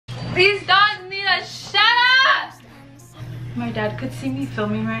These dogs need to shut up! My dad could see me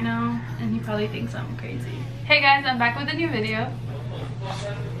filming right now and he probably thinks I'm crazy. Hey guys, I'm back with a new video.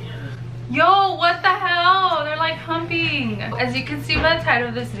 Yo, what the hell? They're like humping. As you can see by the title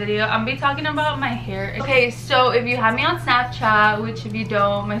of this video, I'm gonna be talking about my hair. Okay, so if you have me on Snapchat, which if you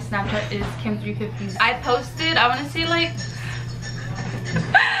don't, my Snapchat is Kim350. I posted, I wanna say like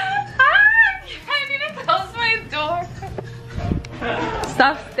I need to close my door.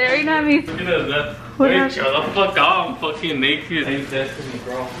 Stop staring at me. Look at that. Wait, shut the fuck up. I'm fucking naked. Hey, that's me,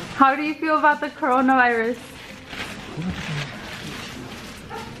 bro. How do you feel about the coronavirus?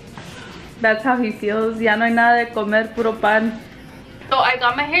 That's how he feels. Ya no hay nada de comer, puro pan. So I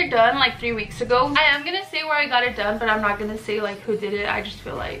got my hair done like 3 weeks ago. I am gonna say where I got it done, but I'm not gonna say like who did it. I just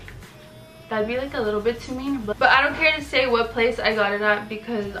feel like that'd be like a little bit too mean. But I don't care to say what place I got it at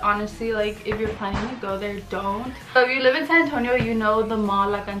because honestly, like if you're planning to go there, don't. So if you live in San Antonio, you know the mall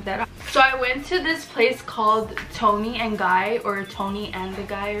La Cantera. So I went to this place called Tony and Guy, or Tony and the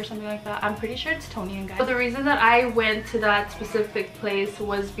Guy or something like that. I'm pretty sure it's Tony and Guy. So the reason that I went to that specific place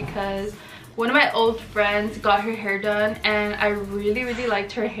was because one of my old friends got her hair done and I really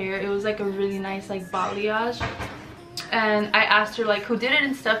liked her hair. It was like a really nice like balayage. And I asked her like who did it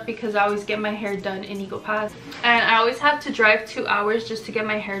and stuff because I always get my hair done in Eagle Pass. And I always have to drive 2 hours just to get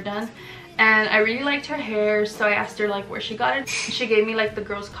my hair done. And I really liked her hair, so I asked her like where she got it. She gave me like the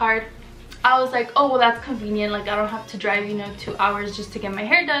girl's card. I was like, oh well, that's convenient. Like I don't have to drive, you know, 2 hours just to get my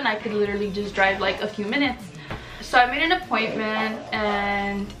hair done. I could literally just drive like a few minutes. So I made an appointment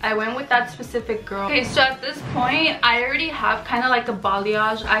and I went with that specific girl. Okay, so at this point I already have kind of like a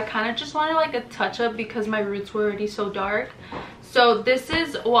balayage. I kind of just wanted like a touch up because my roots were already so dark. So this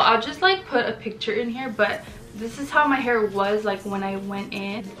is, well, I'll just like put a picture in here, but this is how my hair was like when I went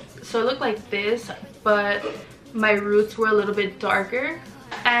in. So it looked like this, but my roots were a little bit darker.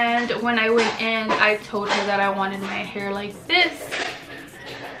 And when I went in, I told her that I wanted my hair like this.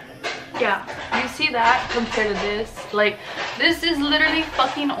 Yeah, you see that compared to this? Like this is literally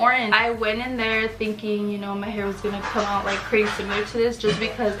fucking orange. I went in there thinking, you know, my hair was gonna come out like pretty similar to this just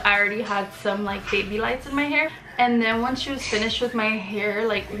because I already had some like baby lights in my hair. And then once she was finished with my hair,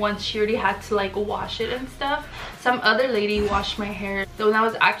 like once she already had to like wash it and stuff, some other lady washed my hair. So when I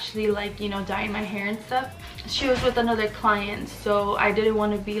was actually like, you know, dyeing my hair and stuff, she was with another client, so I didn't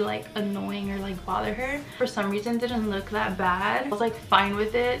want to be like annoying or like bother her. For some reason it didn't look that bad. I was like fine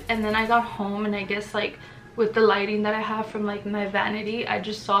with it. And then I got home and I guess like with the lighting that I have from like my vanity, I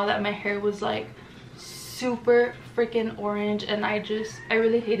just saw that my hair was like super freaking orange and I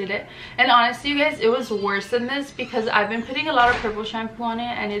really hated it. And honestly you guys, it was worse than this because I've been putting a lot of purple shampoo on it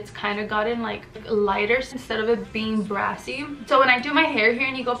and it's kind of gotten like lighter instead of it being brassy. So when I do my hair here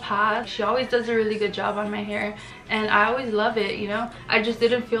in Eagle Pass, she always does a really good job on my hair and I always love it, you know. I just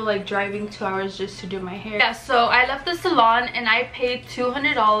didn't feel like driving 2 hours just to do my hair. Yeah, so I left the salon and I paid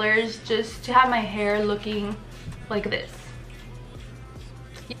 $200 just to have my hair looking like this.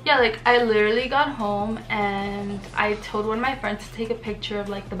 Yeah, like I literally got home and I told one of my friends to take a picture of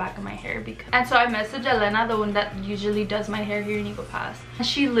like the back of my hair because, and so I messaged Elena, the one that usually does my hair here in Eagle Pass, and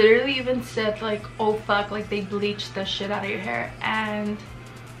she literally even said like, oh fuck, like they bleached the shit out of your hair. And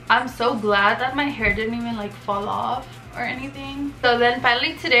I'm so glad that my hair didn't even like fall off or anything. So then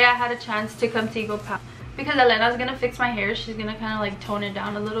finally today I had a chance to come to Eagle Pass because Elena's gonna fix my hair. She's gonna kind of like tone it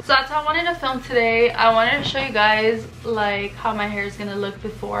down a little. So that's how I wanted to film today. I wanted to show you guys like how my hair is gonna look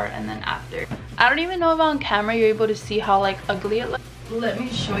before and then after. I don't even know if on camera you're able to see how like ugly it looks. Let me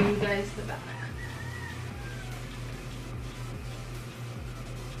show you guys the back.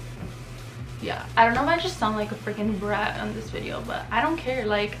 Yeah, I don't know if I just sound like a freaking brat on this video, but I don't care.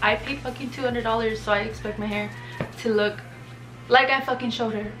 Like I paid fucking $200, so I expect my hair to look like I fucking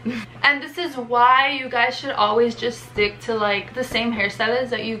showed her. And this is why you guys should always just stick to like the same hairstylist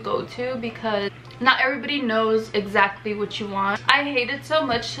that you go to because not everybody knows exactly what you want. I hate it so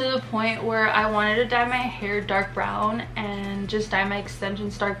much to the point where I wanted to dye my hair dark brown and just dye my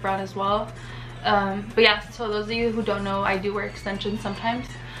extensions dark brown as well. But yeah, so those of you who don't know, I do wear extensions sometimes,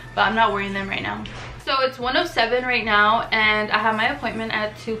 but I'm not wearing them right now. So it's 1:07 right now and I have my appointment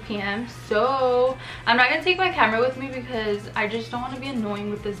at 2 p.m. So I'm not gonna take my camera with me because I just don't want to be annoying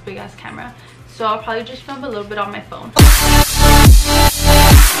with this big ass camera. So I'll probably just film a little bit on my phone.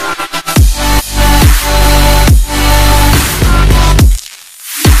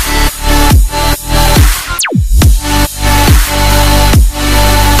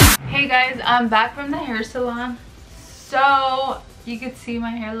 Hey guys, I'm back from the hair salon. So you can see my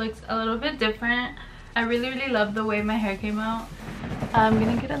hair looks a little bit different. I really love the way my hair came out. I'm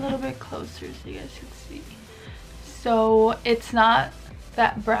gonna get a little bit closer so you guys can see. So it's not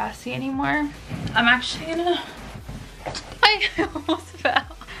that brassy anymore. I'm actually gonna, I almost fell.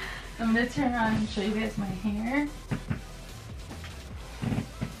 I'm gonna turn around and show you guys my hair.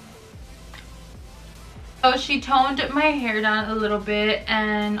 Oh, she toned my hair down a little bit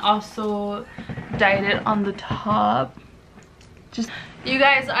and also dyed it on the top. Just, you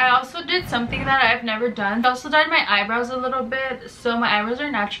guys, I also did something that I've never done. I also dyed my eyebrows a little bit. So my eyebrows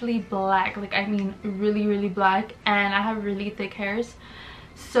are naturally black, like I mean really black, and I have really thick hairs.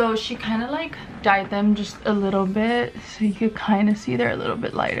 So she kind of like dyed them just a little bit, so you could kind of see they're a little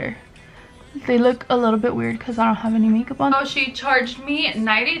bit lighter. They look a little bit weird because I don't have any makeup on. So she charged me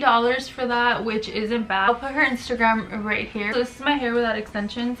 $90 for that, which isn't bad. I'll put her Instagram right here. So this is my hair without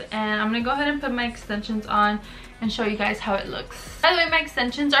extensions, and I'm gonna go ahead and put my extensions on and show you guys how it looks. By the way, my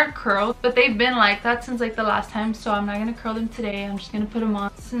extensions are curled, but they've been like that since like the last time, so I'm not gonna curl them today. I'm just gonna put them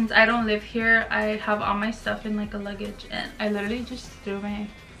on. Since I don't live here, I have all my stuff in like a luggage, and I literally just threw my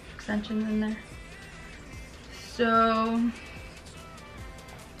extensions in there. So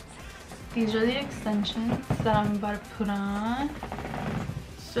these are the extensions that I'm about to put on.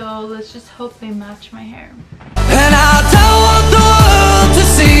 So let's just hope they match my hair. And I don't want the world to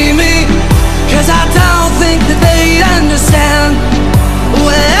see me, 'cause I don't think that they understand.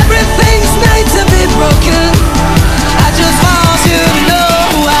 When everything's made to be broken, I just want you to know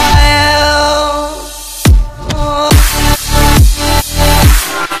who I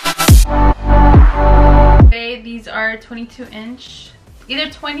am. Okay, these are 22-inch. Either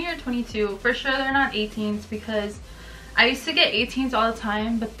 20 or 22. For sure they're not 18s, because I used to get 18s all the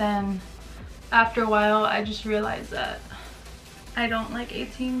time, but then after a while I just realized that I don't like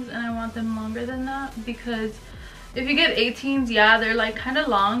 18s and I want them longer than that. Because if you get 18s, yeah, they're like kind of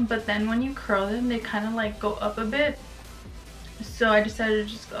long, but then when you curl them they kind of like go up a bit. So I decided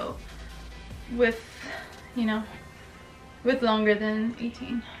to just go with, you know, with longer than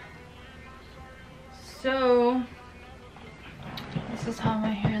 18. So this is how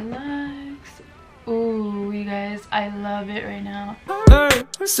my hair looks. Ooh, you guys, I love it right now.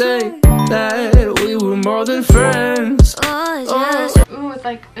 Say that we were more than friends. Ooh, with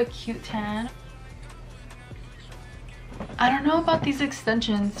like a cute tan. I don't know about these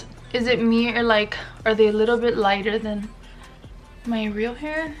extensions. Is it me, or like, are they a little bit lighter than my real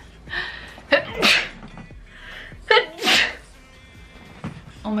hair?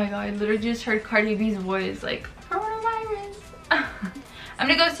 Oh my god, I literally just heard Cardi B's voice, like, coronavirus. I'm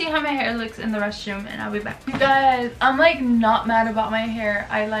gonna go see how my hair looks in the restroom and I'll be back. You guys, I'm like not mad about my hair.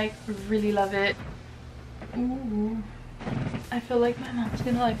 I like really love it. Ooh. I feel like my mom's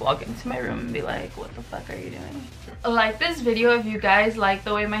gonna like walk into my room and be like, what the fuck are you doing? Like this video if you guys like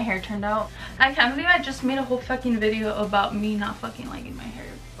the way my hair turned out. I can't believe I just made a whole fucking video about me not fucking liking my hair.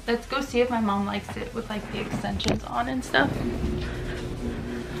 Let's go see if my mom likes it with like the extensions on and stuff.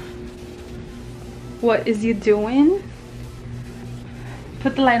 What is you doing?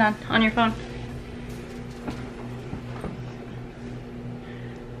 Put the light on your phone.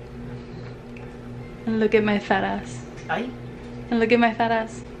 And look at my fat ass. Ay. And look at my fat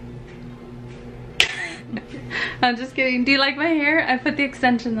ass. I'm just kidding. Do you like my hair? I put the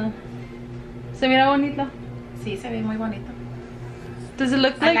extension on. ¿Se mira bonito? Sí, se ve muy bonito. Does it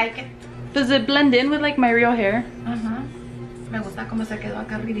look like? I like it. Does it blend in with like my real hair? Me gusta como se quedó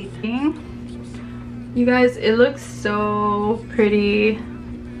acá arribita. You guys, it looks so pretty.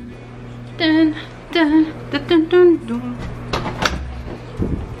 Dun, dun, dun, dun, dun, dun.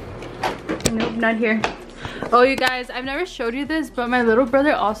 Nope, not here. Oh, you guys, I've never showed you this, but my little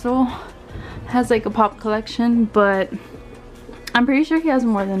brother also has like a pop collection, but I'm pretty sure he has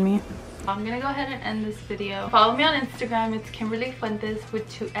more than me. I'm gonna go ahead and end this video. Follow me on Instagram. It's Kimberly Fuentes with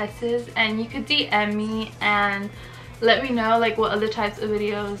 2 S's, and you could DM me and let me know like what other types of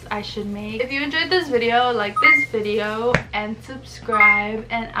videos I should make. If you enjoyed this video, like this video and subscribe,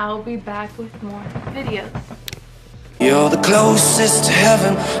 and I'll be back with more videos. You're the closest to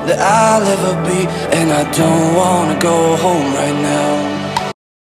heaven that I'll ever be, and I don't wanna go home right now.